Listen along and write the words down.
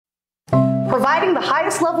Providing the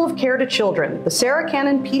highest level of care to children, the Sarah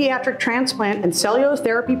Cannon Pediatric Transplant and Cellular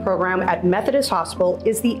Therapy Program at Methodist Hospital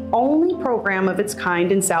is the only program of its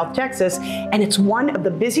kind in South Texas, and it's one of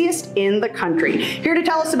the busiest in the country. Here to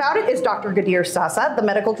tell us about it is Dr. Gadir Sasa, the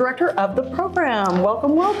medical director of the program.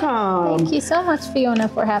 Welcome, welcome. Thank you so much, Fiona,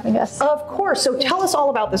 for having us. Of course. So tell us all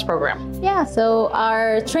about this program. Yeah, so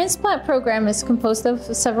our transplant program is composed of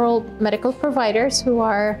several medical providers who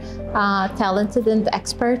are talented and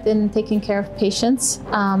expert in taking care of patients.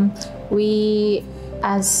 We,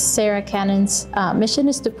 as Sarah Cannon's mission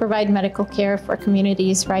is to provide medical care for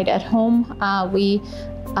communities right at home. We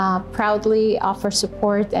proudly offer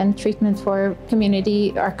support and treatment for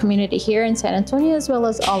our community here in San Antonio, as well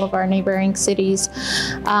as all of our neighboring cities.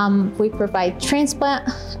 We provide transplant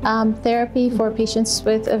therapy for patients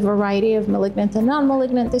with a variety of malignant and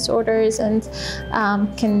non-malignant disorders, and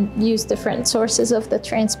can use different sources of the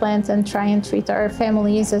transplant and try and treat our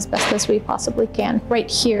families as best as we possibly can right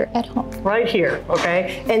here at home. Right here,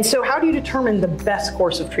 okay. And so how do you determine the best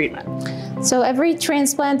course of treatment? So every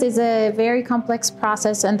transplant is a very complex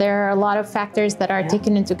process, and there are a lot of factors that are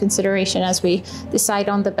taken into consideration as we decide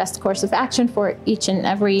on the best course of action for each and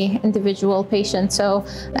every individual patient. So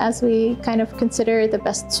as we kind of consider the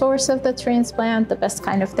best source of the transplant, the best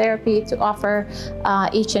kind of therapy to offer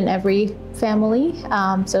each and every family.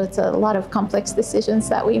 So it's a lot of complex decisions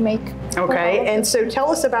that we make. Okay, and so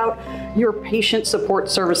tell us about your patient support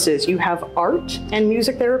services. You have art and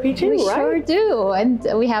music therapy too, we right? Sure do, and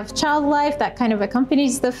we have Child Life that kind of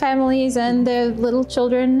accompanies the families and the little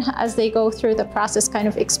children as they go through the process, kind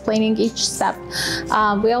of explaining each step.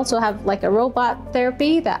 We also have like a robot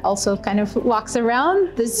therapy that also kind of walks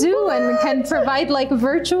around the zoo and can provide like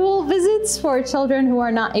virtual visits for children who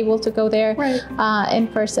are not able to go there in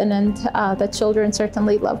person, and the children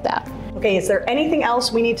certainly love that. Okay, is there anything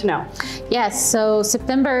else we need to know? Yes, so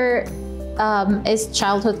September is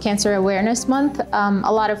Childhood Cancer Awareness Month.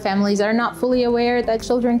 A lot of families are not fully aware that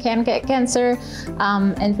children can get cancer,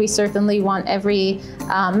 and we certainly want every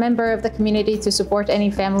member of the community to support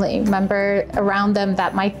any family member around them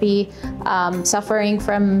that might be suffering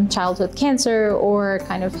from childhood cancer, or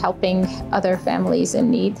kind of helping other families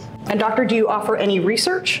in need. And doctor, do you offer any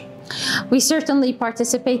research? We certainly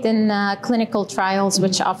participate in clinical trials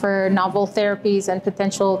which offer novel therapies and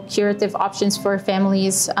potential curative options for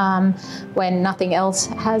families when nothing else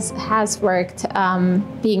has worked.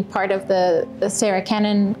 Being part of the Sarah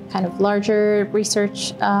Cannon kind of larger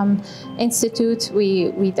research institute,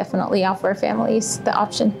 we definitely offer families the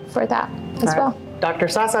option for that as well. Dr.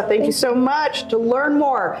 Sasa, thank you so much. To learn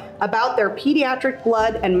more about their pediatric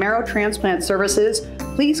blood and marrow transplant services,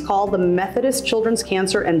 please call the Methodist Children's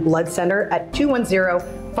Cancer and Blood Center at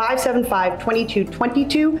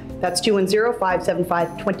 210-575-2222. That's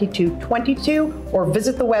 210-575-2222, or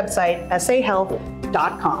visit the website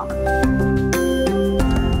sahealth.com.